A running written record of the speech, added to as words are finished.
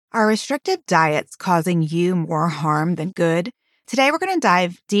Are restrictive diets causing you more harm than good? Today, we're going to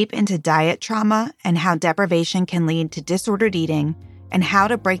dive deep into diet trauma and how deprivation can lead to disordered eating and how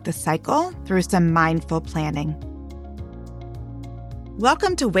to break the cycle through some mindful planning.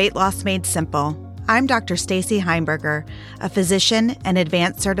 Welcome to Weight Loss Made Simple. I'm Dr. Stacy Heimberger, a physician and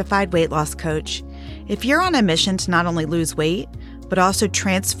advanced certified weight loss coach. If you're on a mission to not only lose weight, but also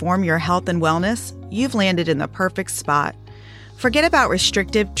transform your health and wellness, you've landed in the perfect spot. Forget about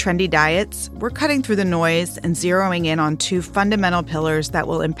restrictive, trendy diets. We're cutting through the noise and zeroing in on two fundamental pillars that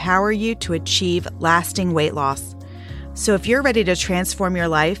will empower you to achieve lasting weight loss. So if you're ready to transform your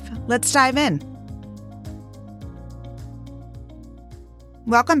life, let's dive in.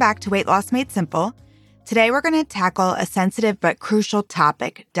 Welcome back to Weight Loss Made Simple. Today we're going to tackle a sensitive but crucial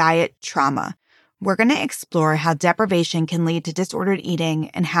topic, diet trauma. We're going to explore how deprivation can lead to disordered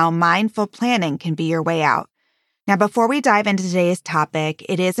eating and how mindful planning can be your way out. Now, before we dive into today's topic,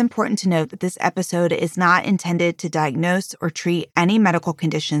 it is important to note that this episode is not intended to diagnose or treat any medical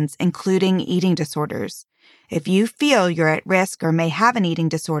conditions, including eating disorders. If you feel you're at risk or may have an eating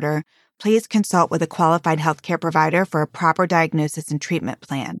disorder, please consult with a qualified healthcare provider for a proper diagnosis and treatment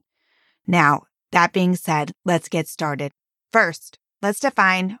plan. Now, that being said, let's get started. First, let's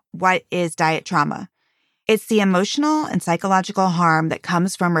define what is diet trauma. It's the emotional and psychological harm that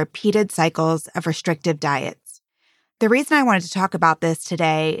comes from repeated cycles of restrictive diets. The reason I wanted to talk about this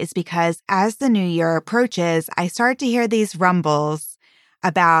today is because as the new year approaches, I start to hear these rumbles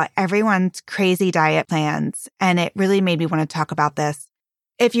about everyone's crazy diet plans, and it really made me want to talk about this.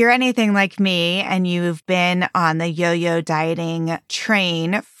 If you're anything like me and you've been on the yo-yo dieting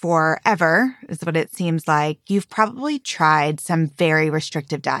train forever, is what it seems like, you've probably tried some very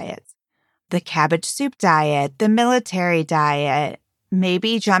restrictive diets. The cabbage soup diet, the military diet,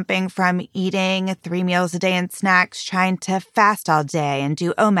 maybe jumping from eating 3 meals a day and snacks, trying to fast all day and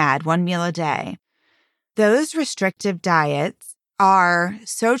do OMAD, 1 meal a day. Those restrictive diets are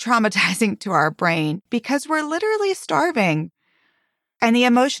so traumatizing to our brain because we're literally starving. And the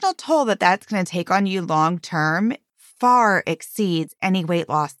emotional toll that that's going to take on you long term far exceeds any weight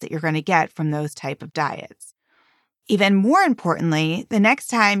loss that you're going to get from those type of diets. Even more importantly, the next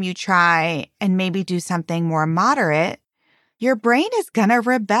time you try and maybe do something more moderate, your brain is going to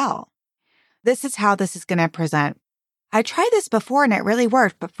rebel. This is how this is going to present. I tried this before and it really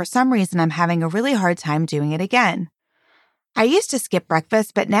worked, but for some reason, I'm having a really hard time doing it again. I used to skip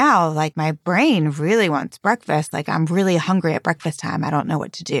breakfast, but now, my brain really wants breakfast. I'm really hungry at breakfast time. I don't know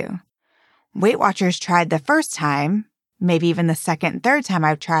what to do. Weight Watchers tried the first time, maybe even the second and third time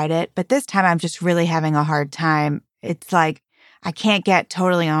I've tried it, but this time I'm just really having a hard time. It's like I can't get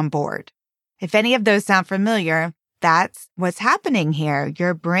totally on board. If any of those sound familiar, that's what's happening here.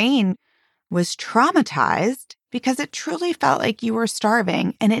 Your brain was traumatized because it truly felt like you were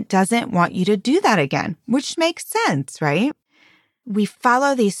starving and it doesn't want you to do that again, which makes sense, right? We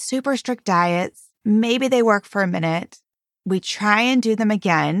follow these super strict diets. Maybe they work for a minute. We try and do them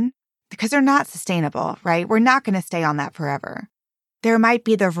again because they're not sustainable, right? We're not going to stay on that forever. There might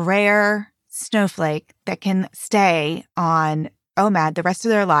be the rare snowflake that can stay on OMAD the rest of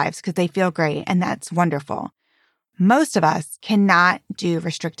their lives because they feel great, and that's wonderful. Most of us cannot do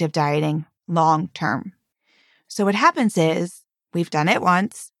restrictive dieting long term. So what happens is we've done it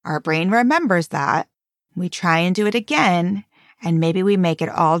once, our brain remembers that, we try and do it again, and maybe we make it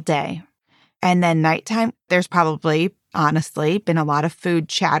all day. And then nighttime, there's probably, honestly, been a lot of food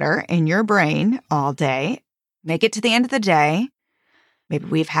chatter in your brain all day. Make it to the end of the day. Maybe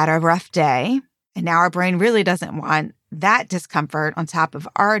we've had a rough day, and now our brain really doesn't want that discomfort on top of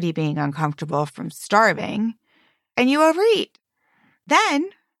already being uncomfortable from starving. And you overeat. Then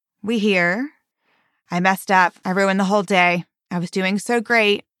we hear, I messed up. I ruined the whole day. I was doing so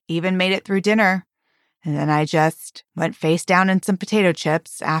great, even made it through dinner. And then I just went face down in some potato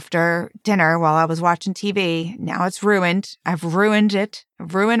chips after dinner while I was watching TV. Now it's ruined. I've ruined it.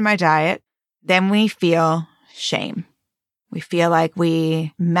 I've ruined my diet. Then we feel shame. We feel like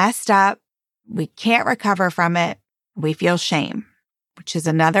we messed up. We can't recover from it. We feel shame, which is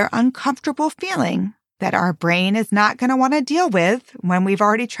another uncomfortable feeling that our brain is not going to want to deal with when we've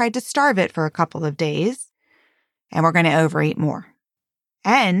already tried to starve it for a couple of days, and we're going to overeat more.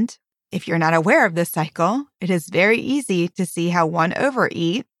 And if you're not aware of this cycle, it is very easy to see how one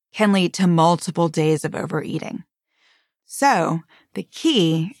overeat can lead to multiple days of overeating. So the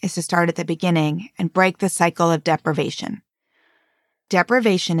key is to start at the beginning and break the cycle of deprivation.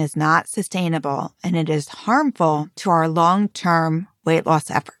 Deprivation is not sustainable, and it is harmful to our long-term weight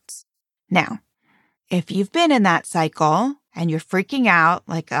loss efforts. Now, if you've been in that cycle and you're freaking out,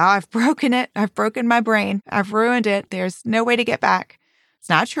 like, oh, I've broken it. I've broken my brain. I've ruined it. There's no way to get back. It's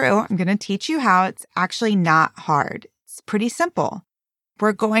not true. I'm going to teach you how. It's actually not hard. It's pretty simple.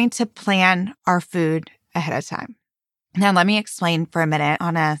 We're going to plan our food ahead of time. Now, let me explain for a minute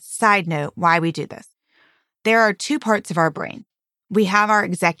on a side note why we do this. There are two parts of our brain. We have our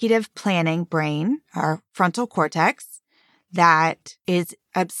executive planning brain, our frontal cortex, that is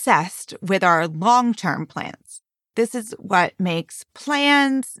obsessed with our long-term plans. This is what makes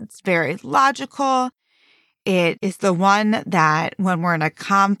plans. It's very logical. It is the one that when we're in a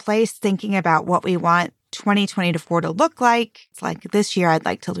calm place thinking about what we want 2024 to look like, it's like this year I'd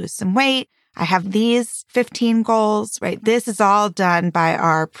like to lose some weight. I have these 15 goals, right? This is all done by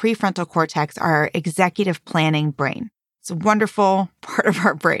our prefrontal cortex, our executive planning brain. It's a wonderful part of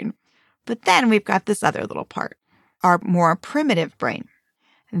our brain. But then we've got this other little part, our more primitive brain.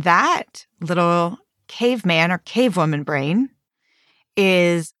 That little caveman or cavewoman brain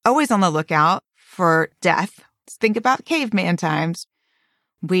is always on the lookout for death. Let's think about caveman times.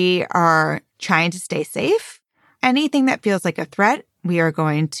 We are trying to stay safe. Anything that feels like a threat, we are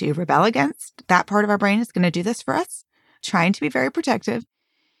going to rebel against. That part of our brain is going to do this for us, trying to be very protective.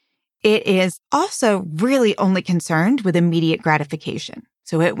 It is also really only concerned with immediate gratification.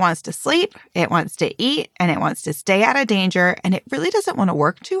 So it wants to sleep, it wants to eat, and it wants to stay out of danger, and it really doesn't want to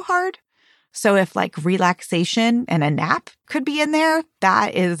work too hard. So if like relaxation and a nap could be in there,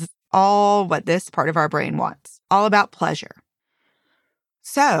 that is all what this part of our brain wants, all about pleasure.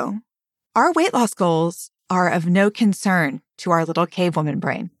 So our weight loss goals are of no concern to our little cavewoman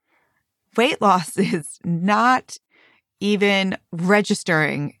brain. Weight loss is not even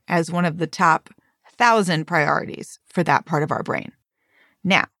registering as one of the top 1,000 priorities for that part of our brain.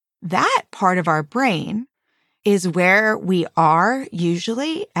 Now, that part of our brain is where we are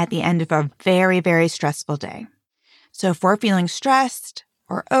usually at the end of a very, very stressful day. So if we're feeling stressed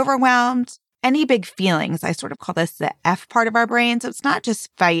or overwhelmed, any big feelings, I sort of call this the F part of our brain. So it's not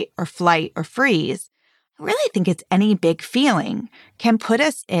just fight or flight or freeze. I really think it's any big feeling can put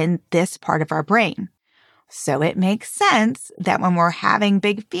us in this part of our brain. So it makes sense that when we're having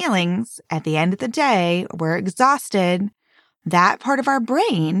big feelings at the end of the day, we're exhausted, that part of our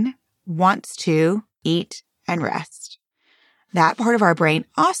brain wants to eat and rest. That part of our brain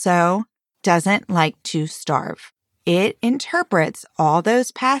also doesn't like to starve. It interprets all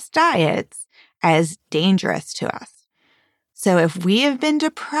those past diets as dangerous to us. So if we have been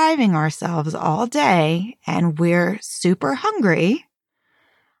depriving ourselves all day and we're super hungry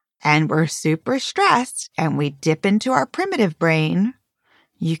and we're super stressed and we dip into our primitive brain,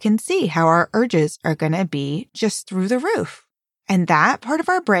 you can see how our urges are going to be just through the roof. And that part of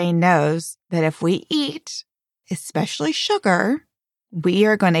our brain knows that if we eat, especially sugar, we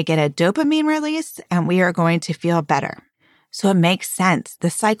are going to get a dopamine release and we are going to feel better. So it makes sense. The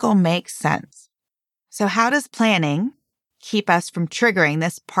cycle makes sense. So how does planning keep us from triggering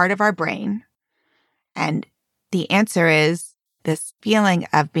this part of our brain? And the answer is this feeling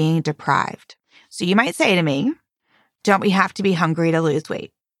of being deprived. So you might say to me, don't we have to be hungry to lose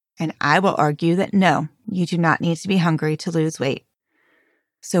weight? And I will argue that no, you do not need to be hungry to lose weight.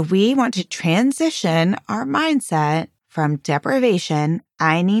 So we want to transition our mindset from deprivation,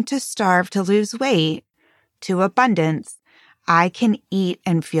 I need to starve to lose weight, to abundance, I can eat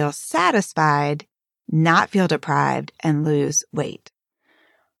and feel satisfied, not feel deprived, and lose weight.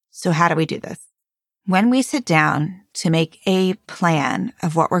 So how do we do this? When we sit down to make a plan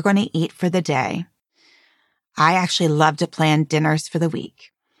of what we're going to eat for the day, I actually love to plan dinners for the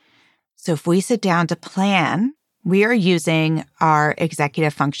week. So if we sit down to plan, we are using our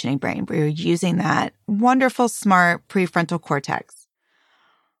executive functioning brain. We're using that wonderful, smart prefrontal cortex.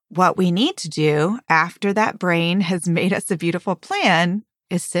 What we need to do after that brain has made us a beautiful plan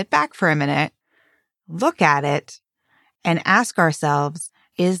is sit back for a minute, look at it, and ask ourselves,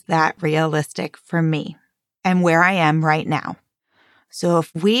 is that realistic for me and where I am right now? So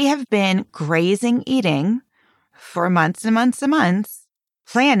if we have been grazing eating for months and months and months,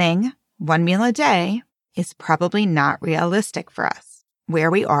 planning one meal a day is probably not realistic for us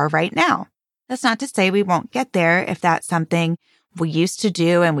where we are right now. That's not to say we won't get there if that's something we used to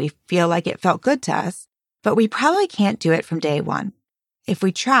do and we feel like it felt good to us, but we probably can't do it from day one. If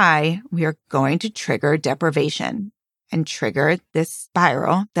we try, we are going to trigger deprivation and trigger this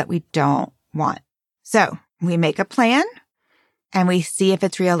spiral that we don't want. So we make a plan and we see if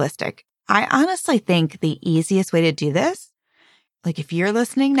it's realistic. I honestly think the easiest way to do this, like if you're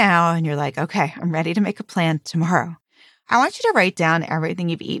listening now and you're like, okay, I'm ready to make a plan tomorrow, I want you to write down everything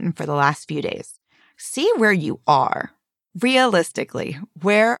you've eaten for the last few days. See where you are. Realistically,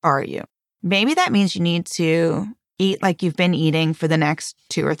 where are you? Maybe that means you need to eat like you've been eating for the next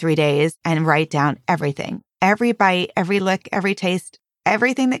 2 or 3 days and write down everything. Every bite, every lick, every taste.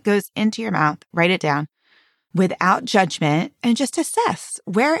 everything that goes into your mouth, write it down without judgment and just assess,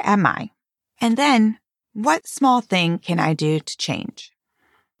 where am I? And then what small thing can I do to change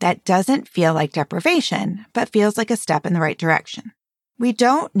that doesn't feel like deprivation, but feels like a step in the right direction? We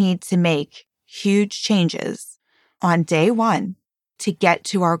don't need to make huge changes on day one to get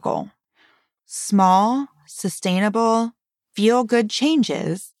to our goal. Small, sustainable, feel-good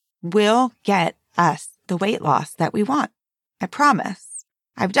changes will get us the weight loss that we want. I promise.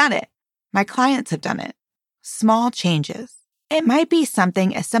 I've done it. My clients have done it. Small changes. It might be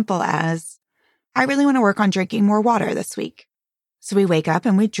something as simple as, I really want to work on drinking more water this week. So we wake up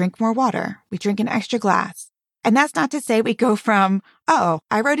and we drink more water. We drink an extra glass. And that's not to say we go from, oh,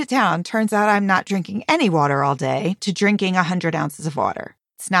 I wrote it down, turns out I'm not drinking any water all day, to drinking 100 ounces of water.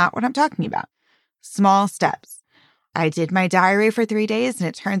 It's not what I'm talking about. Small steps. I did my diary for 3 days and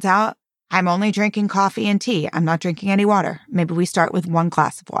it turns out I'm only drinking coffee and tea. I'm not drinking any water. Maybe we start with 1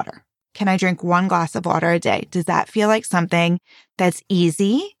 glass of water. Can I drink 1 glass of water a day? Does that feel like something that's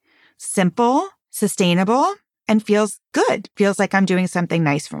easy, simple, sustainable, and feels good? Feels like I'm doing something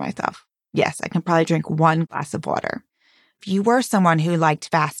nice for myself. Yes, I can probably drink 1 glass of water. If you were someone who liked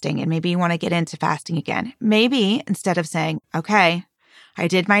fasting and maybe you want to get into fasting again, maybe instead of saying, okay, I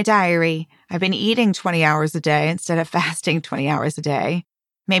did my diary, I've been eating 20 hours a day instead of fasting 20 hours a day,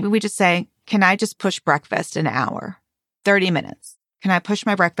 maybe we just say, can I just push breakfast an hour, 30 minutes? Can I push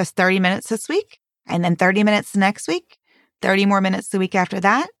my breakfast 30 minutes this week? And then 30 minutes the next week? 30 more minutes the week after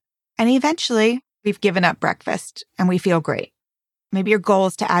that? And eventually, we've given up breakfast and we feel great. Maybe your goal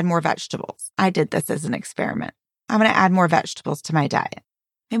is to add more vegetables. I did this as an experiment. I'm going to add more vegetables to my diet.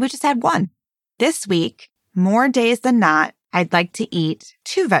 Maybe we just add 1. This week, more days than not, I'd like to eat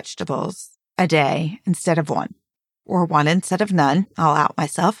 2 vegetables a day instead of 1. Or 1 instead of none. I'll out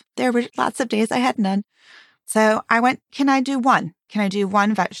myself. There were lots of days I had none. So I went, can I do 1? Can I do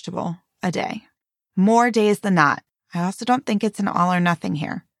 1 vegetable a day? More days than not. I also don't think it's an all or nothing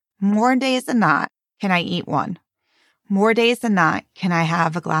here. More days than not, can I eat 1? More days than not, can I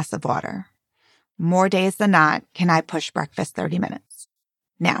have a glass of water? More days than not, can I push breakfast 30 minutes?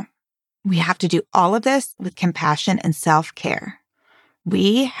 Now, we have to do all of this with compassion and self-care.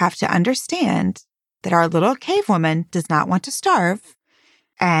 We have to understand that our little cave woman does not want to starve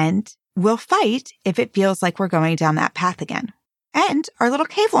and will fight if it feels like we're going down that path again. And our little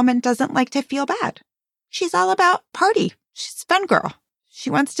cave woman doesn't like to feel bad. She's all about party. She's a fun girl. She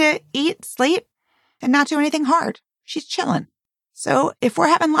wants to eat, sleep, and not do anything hard. She's chilling. So if we're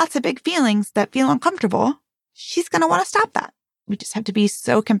having lots of big feelings that feel uncomfortable, she's going to want to stop that. We just have to be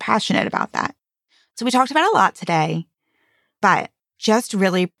so compassionate about that. So we talked about a lot today, but just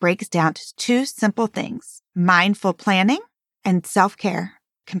really breaks down to 2 simple things: mindful planning and self-care,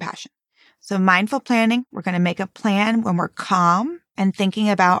 compassion. So mindful planning, we're going to make a plan when we're calm and thinking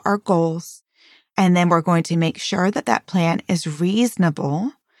about our goals. And then we're going to make sure that that plan is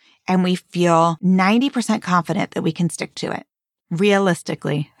reasonable and we feel 90% confident that we can stick to it.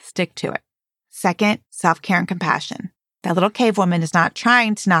 Realistically, stick to it. Second, self-care and compassion. That little cave woman is not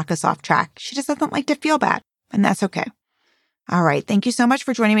trying to knock us off track. She just doesn't like to feel bad, and that's okay. All right. Thank you so much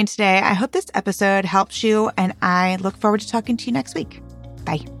for joining me today. I hope this episode helps you, and I look forward to talking to you next week.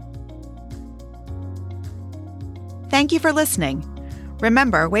 Bye. Thank you for listening.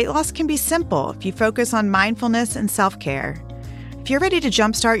 Remember, weight loss can be simple if you focus on mindfulness and self-care. If you're ready to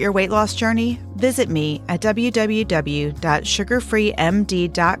jumpstart your weight loss journey, visit me at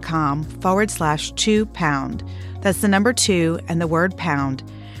www.sugarfreemd.com/2pound. That's the number 2 and the word pound.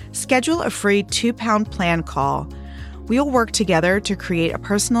 Schedule a free 2-pound plan call. We'll work together to create a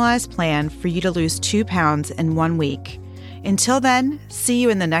personalized plan for you to lose 2 pounds in 1 week. Until then, see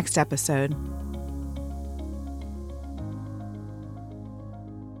you in the next episode.